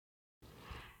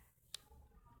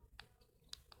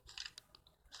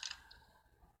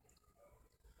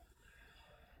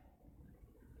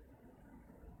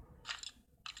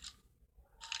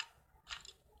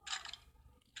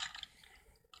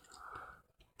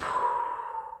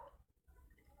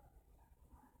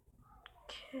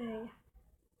Okay.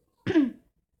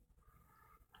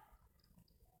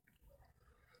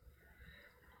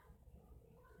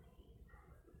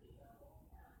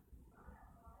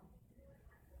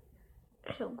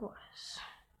 It was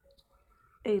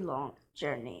a long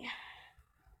journey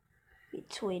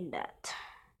between that,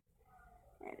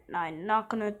 and I'm not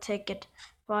gonna take it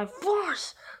by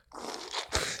force.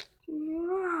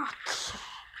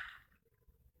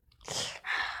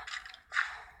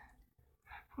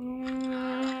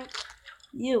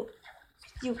 You,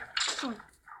 come on.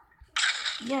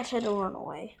 Yeah, try to run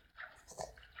away.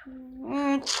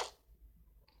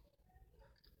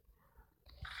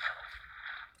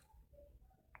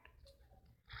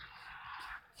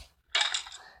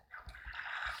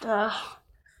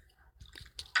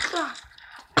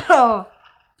 Oh,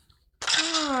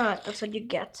 that's what you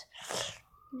get.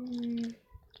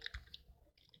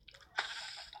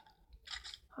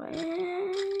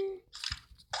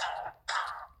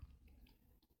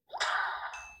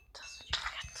 That's what you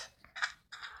get.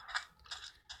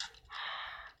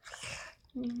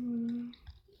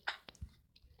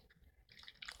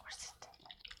 Where's it?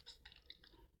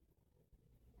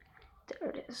 There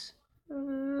it is.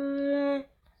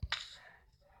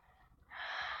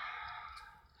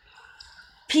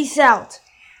 Peace out.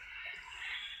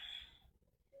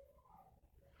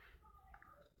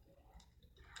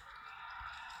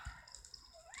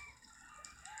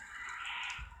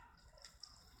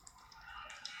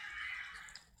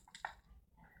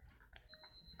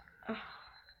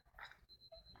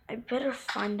 I better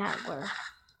find out where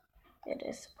it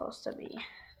is supposed to be.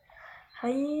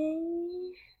 Hi.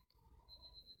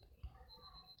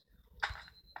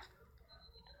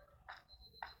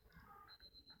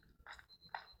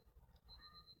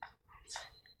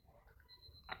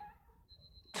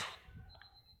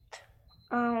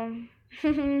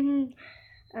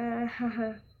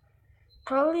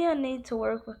 Probably I need to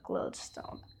work with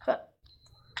glowstone.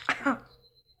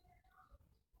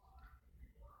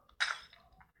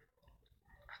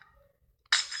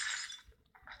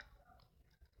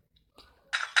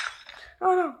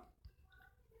 Oh no!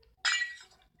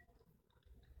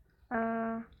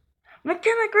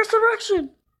 Mechanic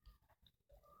resurrection!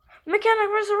 Mechanic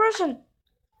resurrection!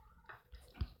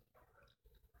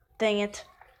 Dang it.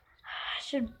 I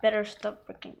should better stop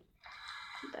freaking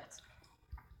that.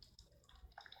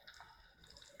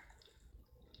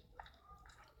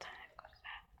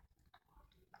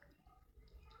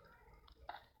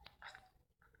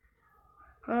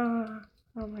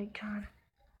 Oh my god.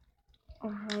 Oh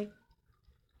my.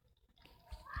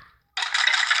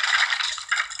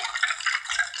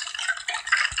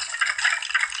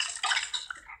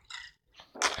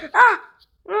 Ah!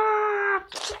 Ah!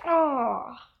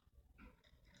 Oh!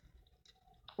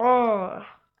 Oh!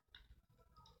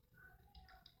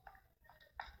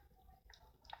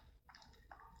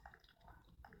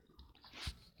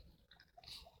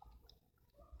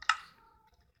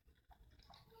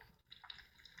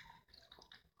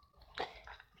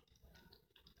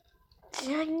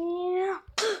 Yeah.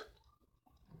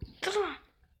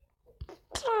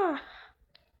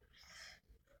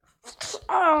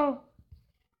 Oh!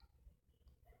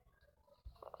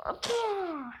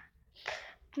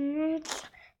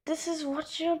 This is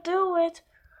what you do it.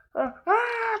 Ah!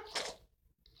 Ah!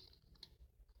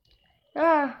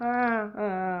 Ah! Ah!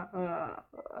 Ah!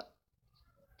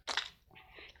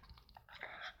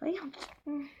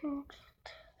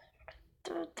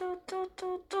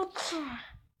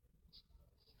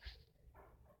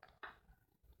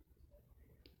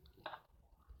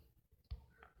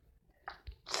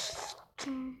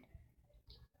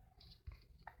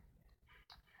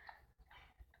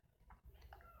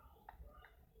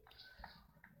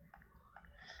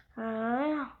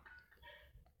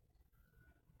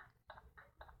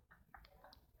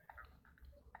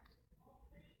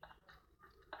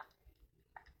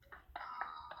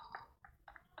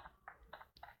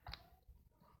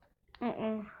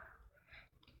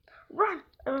 Run,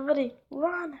 everybody,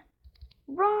 run,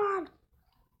 run!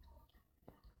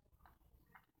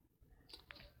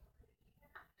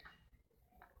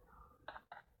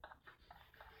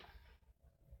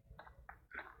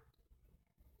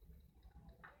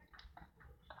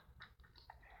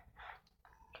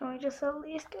 Can we just at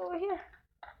least go over here?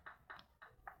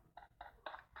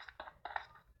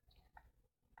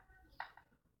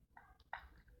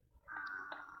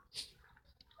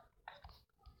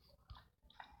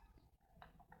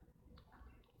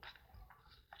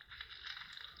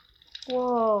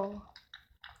 Whoa.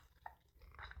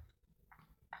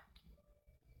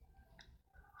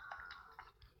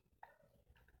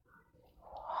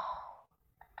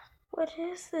 What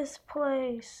is this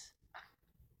place?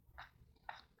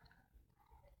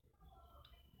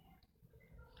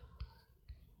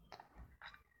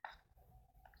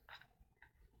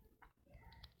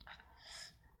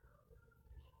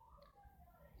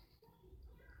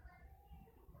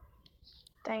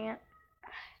 Dang it.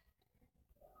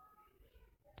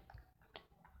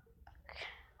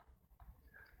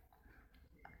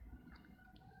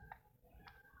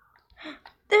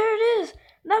 There it is!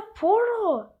 That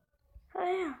portal! Oh,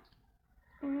 yeah.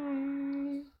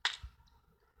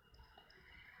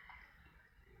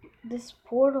 This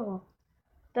portal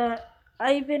that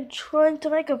I've been trying to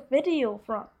make a video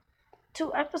from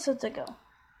 2 episodes ago.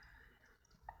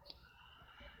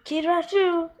 Kira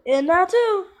 2 in that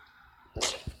 2.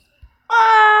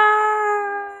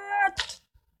 Ah!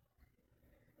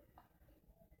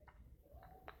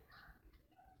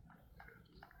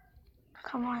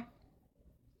 Come on.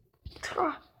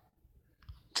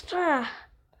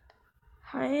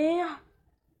 Hey.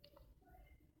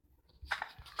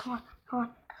 Come on, come on,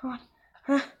 come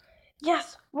on.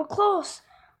 Yes, we're close.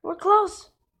 We're close.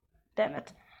 Damn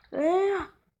it.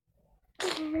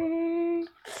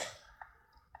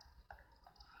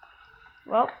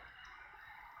 Well,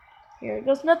 here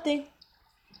goes nothing.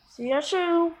 See ya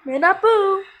shoo, may not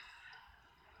boo.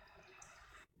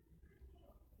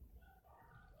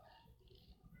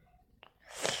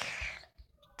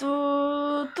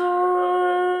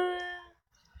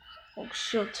 Oh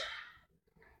shoot.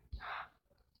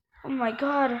 Oh my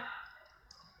god.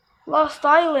 Lost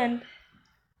Island.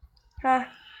 Huh,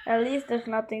 at least there's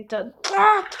nothing to...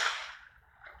 Ah!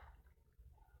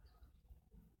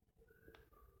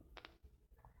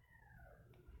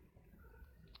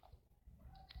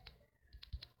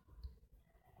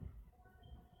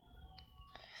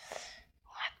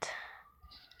 What?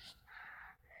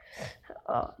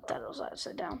 Oh, that was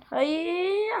upside down.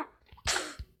 Yeah.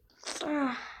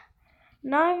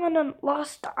 Now I'm on a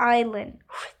Lost Island.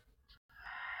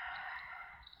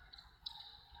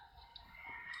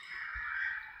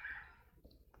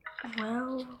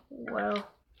 Well.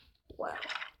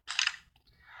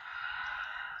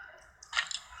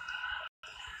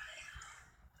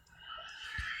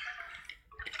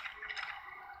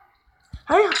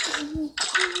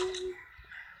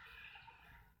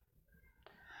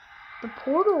 The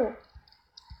portal.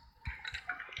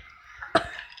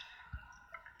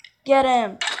 Get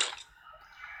him.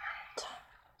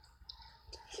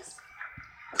 Yes.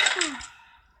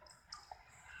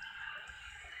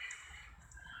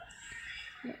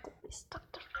 Stuck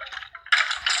there.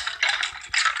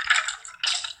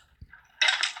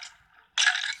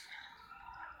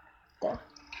 There.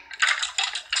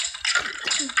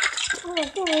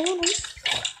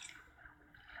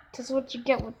 This is what you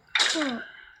get with...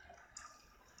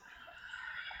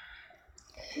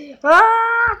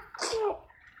 Ah!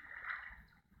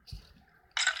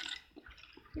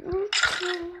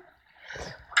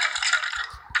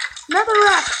 Another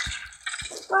rock!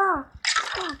 Ah!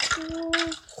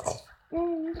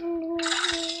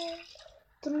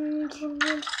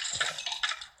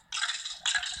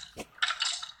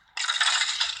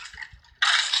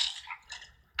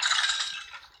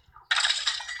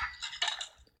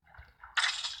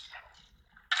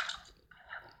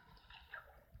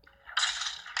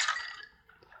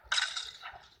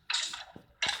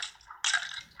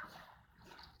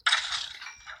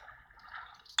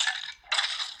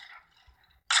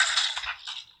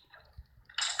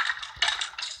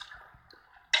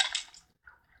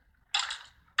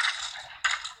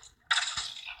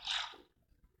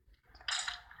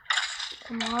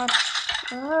 Come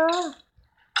on.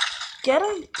 Get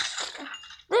him.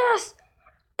 This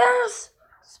is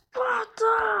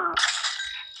Sparta.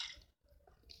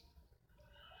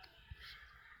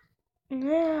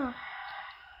 Yeah.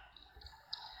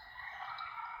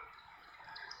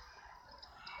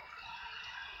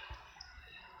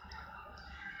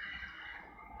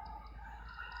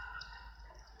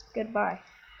 Goodbye.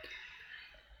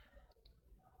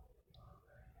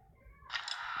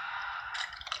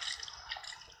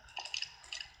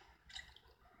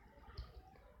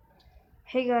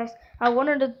 Hey guys, I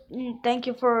wanted to thank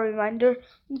you for a reminder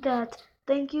that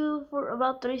thank you for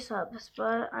about 3 subs,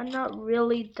 but I'm not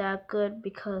really that good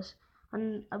because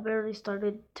I barely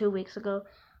started 2 weeks ago.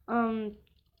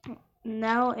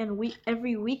 Now in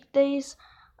every weekdays,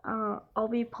 I'll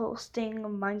be posting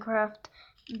Minecraft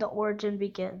The Origin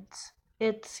Begins.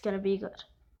 It's gonna be good.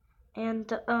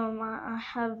 And I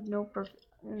have no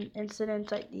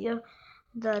incident idea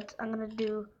that I'm gonna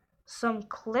do some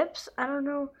clips. I don't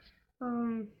know.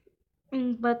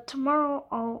 But tomorrow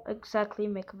I'll exactly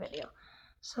make a video.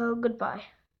 So goodbye.